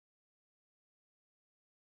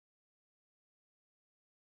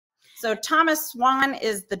So Thomas Swan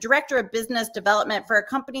is the Director of Business Development for a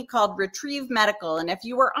company called Retrieve Medical. And if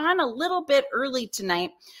you were on a little bit early tonight,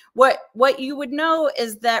 what you would know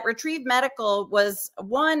is that Retrieve Medical was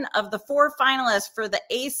one of the 4 finalists for the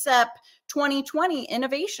ACEP 2020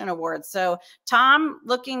 Innovation Award. So Tom,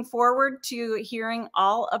 looking forward to hearing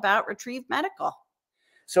all about Retrieve Medical.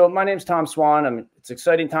 So my name's Tom Swan. It's an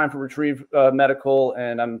exciting time for Retrieve Medical,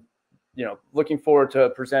 and I'm looking forward to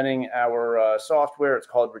presenting our software. It's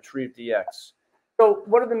called Retrieve DX. So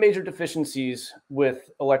what are the major deficiencies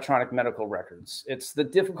with electronic medical records? It's the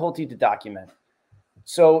difficulty to document.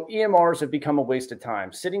 So EMRs have become a waste of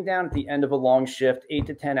time. Sitting down at the end of a long shift, 8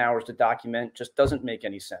 to 10 hours to document just doesn't make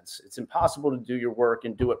any sense. It's impossible to do your work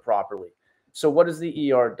and do it properly. So what has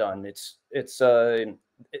the ER done? It's not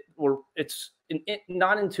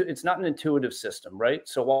an intuitive system, right?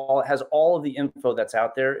 So while it has all of the info that's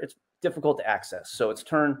out there, it's difficult to access. So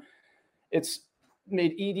it's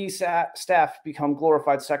made ED staff become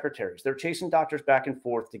glorified secretaries. They're chasing doctors back and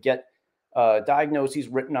forth to get diagnoses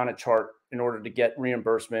written on a chart in order to get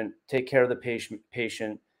reimbursement, take care of the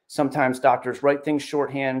patient. Sometimes doctors write things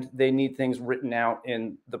shorthand. They need things written out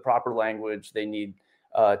in the proper language. They need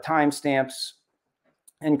timestamps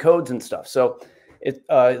and codes and stuff. So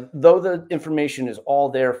though the information is all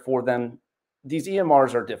there for them, these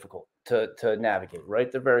EMRs are difficult to navigate,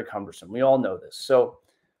 right? They're very cumbersome. We all know this. So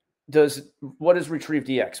what is Retrieve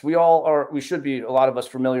DX? We should be, a lot of us,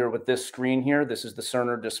 familiar with this screen here. This is the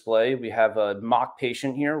Cerner display. We have a mock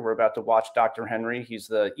patient here. We're about to watch Dr. Henry. He's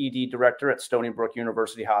the ED director at Stony Brook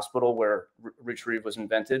University Hospital, where Retrieve was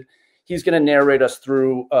invented. He's going to narrate us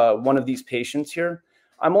through one of these patients here.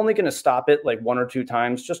 I'm only going to stop it like 1 or 2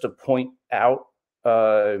 times just to point out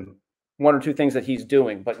 1 or 2 things that he's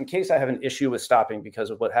doing. But in case I have an issue with stopping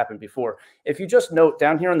because of what happened before, if you just note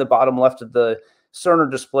down here on the bottom left of the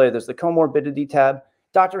Cerner display, there's the comorbidity tab.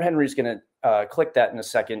 Dr. Henry's going to click that in a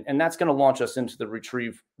second, and that's going to launch us into the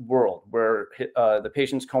Retrieve world where the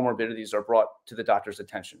patient's comorbidities are brought to the doctor's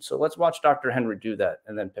attention. So let's watch Dr. Henry do that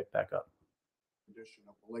and then pick back up. Condition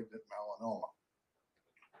of malignant melanoma.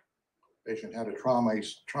 Patient had a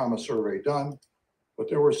trauma survey done, but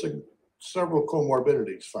there were several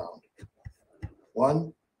comorbidities found.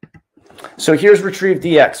 One. So here's Retrieve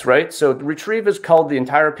DX, right? So Retrieve is called the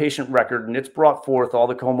entire patient record, and it's brought forth all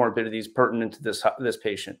the comorbidities pertinent to this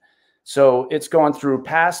patient. So it's gone through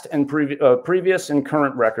past and previous and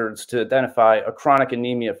current records to identify a chronic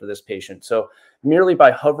anemia for this patient. So merely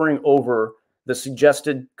by hovering over the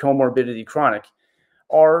suggested comorbidity chronic,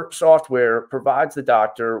 our software provides the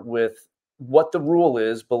doctor with what the rule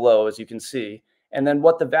is below, as you can see, and then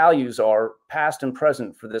what the values are past and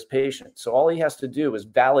present for this patient. So all he has to do is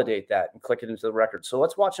validate that and click it into the record. So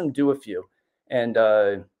let's watch him do a few, and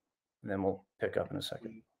then we'll pick up in a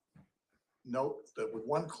second. Note that with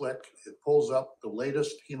 1 click, it pulls up the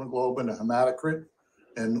latest hemoglobin and hematocrit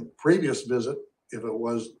and previous visit if it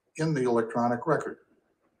was in the electronic record.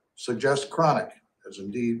 Suggests chronic, as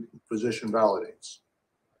indeed physician validates.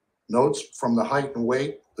 Notes from the height and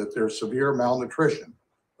weight that there's severe malnutrition,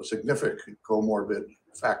 a significant comorbid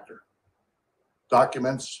factor.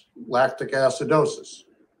 Documents lactic acidosis.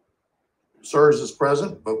 SIRS is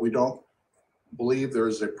present, but we don't believe there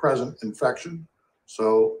is a present infection,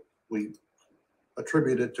 so we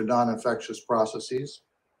attribute it to non-infectious processes.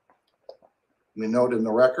 We note in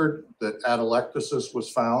the record that atelectasis was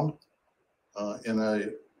found in a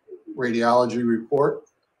radiology report.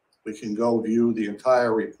 We can go view the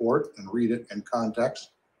entire report and read it in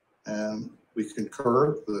context, and we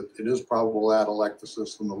concur that it is probable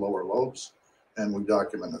atelectasis in the lower lobes, and we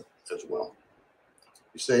document it as well.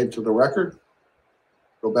 We save to the record,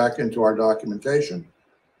 go back into our documentation,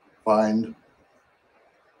 find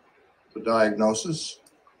the diagnosis,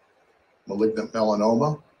 malignant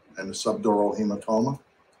melanoma and a subdural hematoma,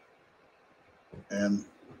 and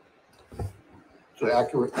to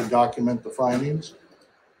accurately document the findings,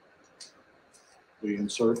 we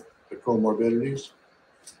insert the comorbidities.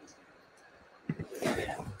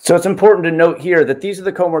 So it's important to note here that these are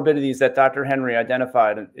the comorbidities that Dr. Henry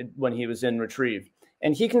identified when he was in Retrieve,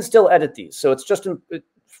 and he can still edit these. So it's just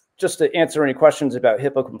to answer any questions about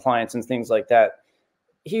HIPAA compliance and things like that.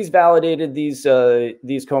 He's validated these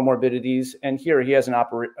comorbidities, and here he has an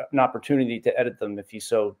opportunity to edit them if he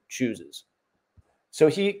so chooses. So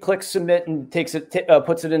he clicks submit and takes it,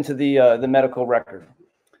 puts it into the medical record.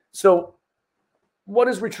 So what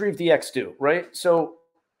does Retrieve DX do, right? So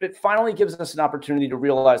it finally gives us an opportunity to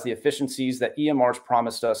realize the efficiencies that EMRs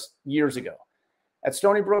promised us years ago. At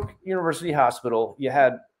Stony Brook University Hospital, you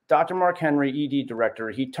had Dr. Mark Henry, ED director.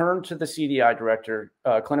 He turned to the CDI director,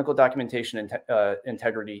 clinical documentation and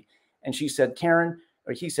integrity, and she said, Karen,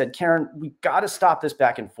 or he said, Karen, we got to stop this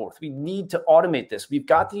back and forth. We need to automate this. We've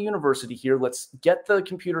got the university here. Let's get the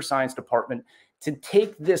computer science department to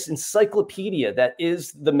take this encyclopedia that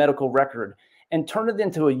is the medical record and turn it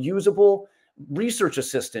into a usable research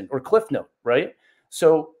assistant or cliff note, right?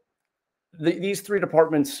 So these three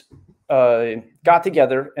departments got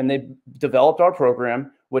together and they developed our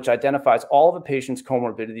program, which identifies all of a patient's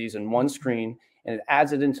comorbidities in one screen, and it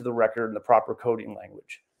adds it into the record in the proper coding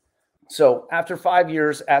language. So after 5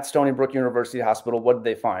 years at Stony Brook University Hospital, what did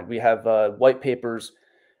they find? We have white papers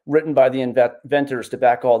written by the inventors to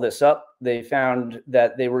back all this up. They found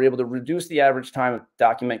that they were able to reduce the average time of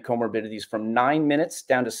document comorbidities from 9 minutes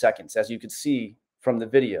down to seconds, as you could see from the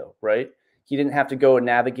video, right? He didn't have to go and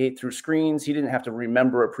navigate through screens. He didn't have to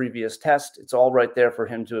remember a previous test. It's all right there for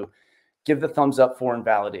him to give the thumbs up for and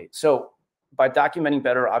validate. So by documenting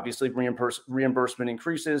better, obviously reimbursement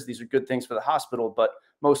increases. These are good things for the hospital, but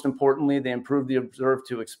most importantly, they improved the observed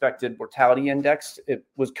to expected mortality index. It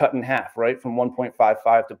was cut in half, right? From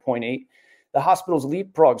 1.55 to 0.8. The hospital's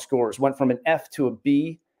leapfrog scores went from an F to a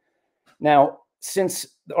B. Now, since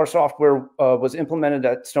our software was implemented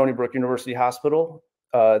at Stony Brook University Hospital,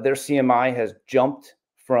 their CMI has jumped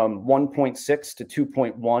from 1.6 to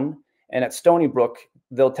 2.1. And at Stony Brook,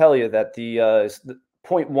 they'll tell you that the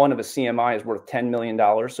 0.1 of a CMI is worth $10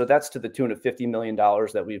 million. So that's to the tune of $50 million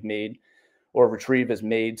that we've made, or Retrieve has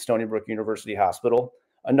made Stony Brook University Hospital.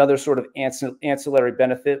 Another sort of ancillary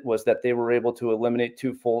benefit was that they were able to eliminate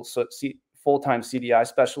 2 full-time CDI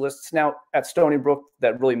specialists. Now, at Stony Brook,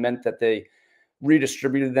 that really meant that they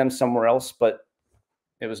redistributed them somewhere else, but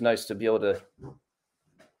it was nice to be able to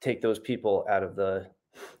take those people out of the,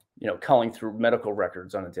 culling through medical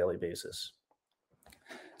records on a daily basis.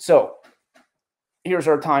 So here's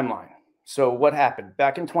our timeline. So what happened?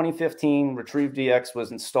 Back in 2015, Retrieve DX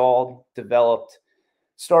was installed, developed,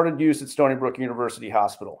 started use at Stony Brook University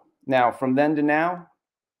Hospital. Now, from then to now,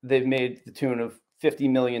 they've made the tune of $50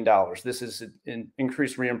 million. This is an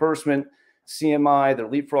increased reimbursement, CMI, their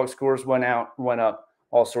leapfrog scores went up,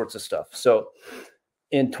 all sorts of stuff. So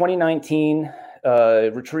in 2019,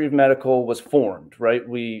 Retrieve Medical was formed, right?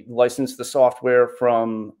 We licensed the software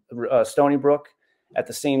from Stony Brook. At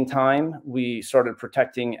the same time, we started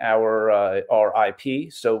protecting our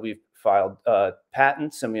IP. So we've filed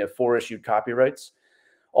patents and we have 4 issued copyrights.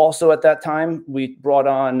 Also at that time, we brought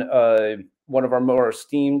on one of our more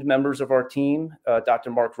esteemed members of our team, Dr.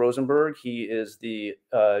 Mark Rosenberg. He is the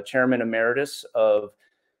chairman emeritus of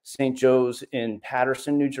St. Joe's in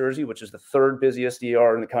Paterson, New Jersey, which is the 3rd busiest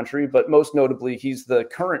ER in the country. But most notably, he's the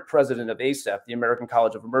current president of ACEP, the American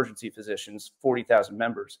College of Emergency Physicians, 40,000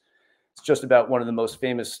 members. It's just about one of the most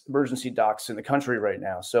famous emergency docs in the country right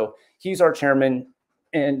now. So he's our chairman.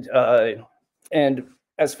 And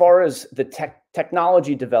as far as the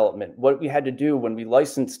technology development, what we had to do when we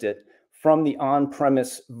licensed it from the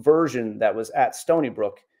on-premise version that was at Stony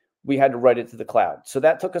Brook, we had to write it to the cloud. So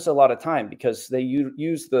that took us a lot of time because they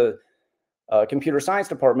use the computer science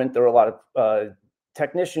department. There were a lot of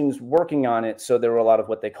technicians working on it. So there were a lot of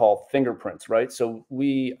what they call fingerprints, right? So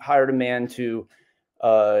we hired a man to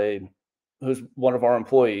who's one of our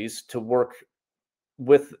employees to work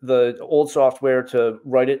with the old software to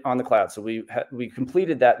write it on the cloud. So we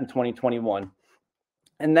completed that in 2021,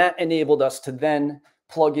 and that enabled us to then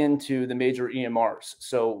plug into the major EMRs.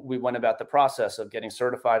 So we went about the process of getting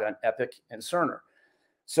certified on Epic and Cerner.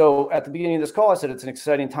 So at the beginning of this call, I said it's an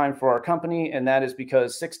exciting time for our company, and that is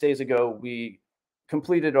because 6 days ago we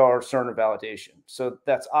completed our Cerner validation. So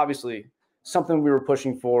that's obviously something we were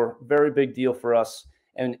pushing for, very big deal for us.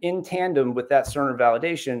 And in tandem with that Cerner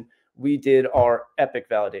validation, we did our Epic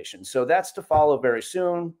validation. So that's to follow very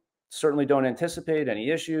soon. Certainly don't anticipate any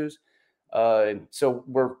issues. So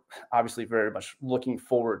we're obviously very much looking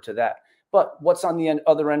forward to that. But what's on the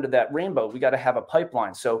other end of that rainbow? We got to have a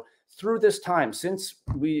pipeline. So through this time, since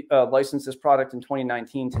we licensed this product in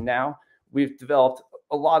 2019 to now, we've developed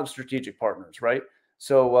a lot of strategic partners, right?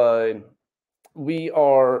 So we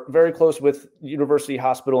are very close with University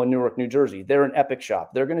Hospital in Newark, New Jersey. They're an Epic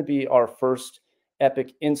shop. They're going to be our first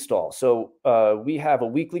Epic install. So we have a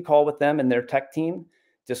weekly call with them and their tech team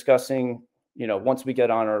discussing, once we get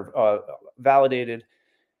on our validated,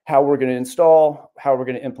 how we're going to install, how we're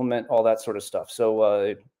going to implement, all that sort of stuff.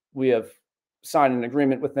 So we have signed an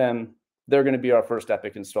agreement with them. They're going to be our first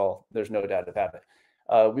Epic install. There's no doubt about it.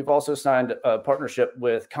 We've also signed a partnership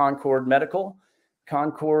with Concord Medical.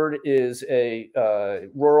 Concord is a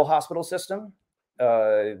rural hospital system.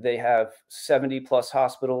 They have 70 plus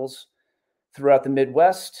hospitals throughout the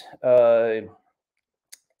Midwest.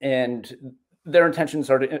 And their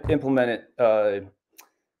intentions are to implement it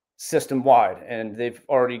system-wide. And they've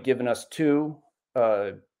already given us 2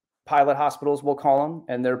 pilot hospitals, we'll call them,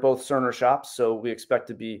 and they're both Cerner shops. So we expect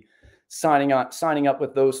to be signing up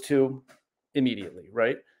with those two immediately,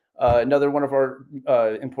 right? Another one of our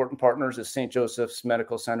important partners is St. Joseph's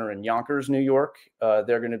Medical Center in Yonkers, New York.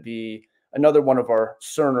 They're going to be another one of our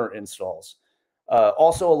Cerner installs.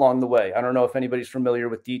 Also along the way, I don't know if anybody's familiar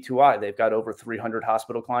with D2I. They've got over 300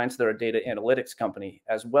 hospital clients. They're a data analytics company,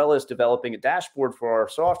 as well as developing a dashboard for our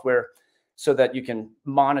software so that you can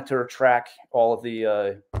monitor, track all of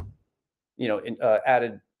the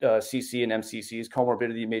added CC and MCCs,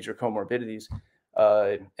 comorbidity, major comorbidities,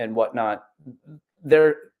 and whatnot.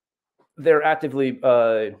 They're actively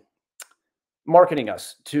marketing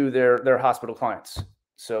us to their hospital clients.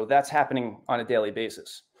 So that's happening on a daily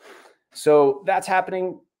basis. So that's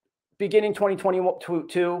happening beginning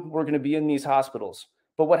 2022. We're going to be in these hospitals.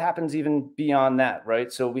 But what happens even beyond that,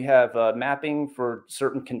 right? So we have mapping for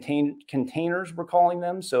certain containers, we're calling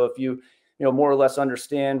them. So if you more or less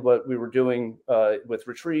understand what we were doing with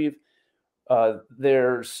Retrieve,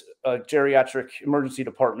 there's geriatric emergency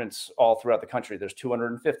departments all throughout the country. There's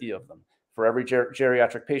 250 of them. For every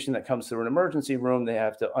geriatric patient that comes through an emergency room, they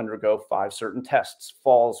have to undergo 5 certain tests,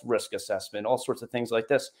 falls risk assessment, all sorts of things like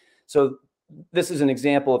this. So this is an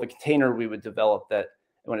example of a container we would develop that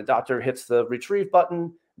when a doctor hits the Retrieve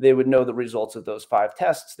button, they would know the results of those 5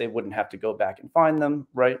 tests. They wouldn't have to go back and find them,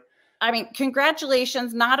 right? I mean,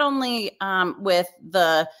 congratulations, not only with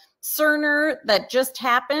the Cerner that just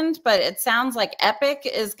happened, but it sounds like Epic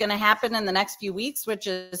is going to happen in the next few weeks, which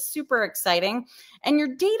is super exciting. And your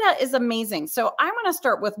data is amazing. So I want to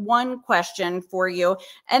start with one question for you,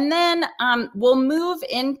 and then we'll move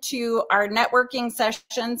into our networking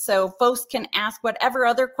session so folks can ask whatever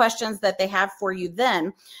other questions that they have for you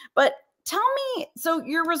then. But tell me, so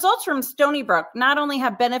your results from Stony Brook not only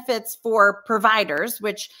have benefits for providers,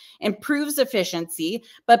 which improves efficiency,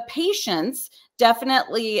 but patients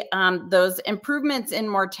definitely, those improvements in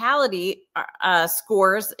mortality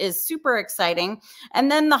scores is super exciting. And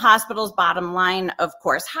then the hospital's bottom line, of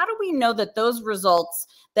course. How do we know that those results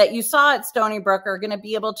that you saw at Stony Brook are going to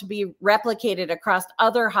be able to be replicated across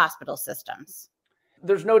other hospital systems?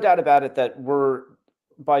 There's no doubt about it that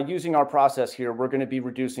by using our process here, we're going to be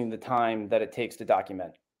reducing the time that it takes to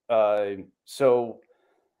document. So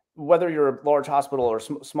whether you're a large hospital or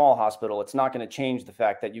small hospital, it's not going to change the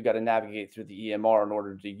fact that you got to navigate through the EMR in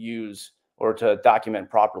order to use or to document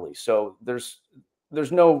properly. So there's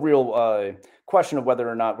no real question of whether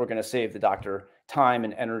or not we're going to save the doctor time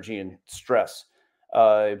and energy and stress.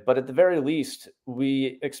 But at the very least,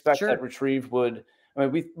 we expect that Retrieve would,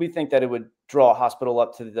 we think that it would draw a hospital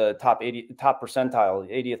up to the top percentile,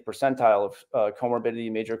 the 80th percentile of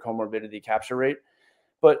comorbidity, major comorbidity capture rate.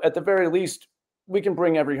 But at the very least, we can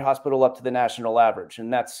bring every hospital up to the national average,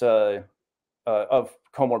 and that's of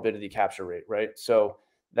comorbidity capture rate, right? So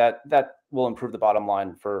that will improve the bottom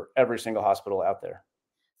line for every single hospital out there.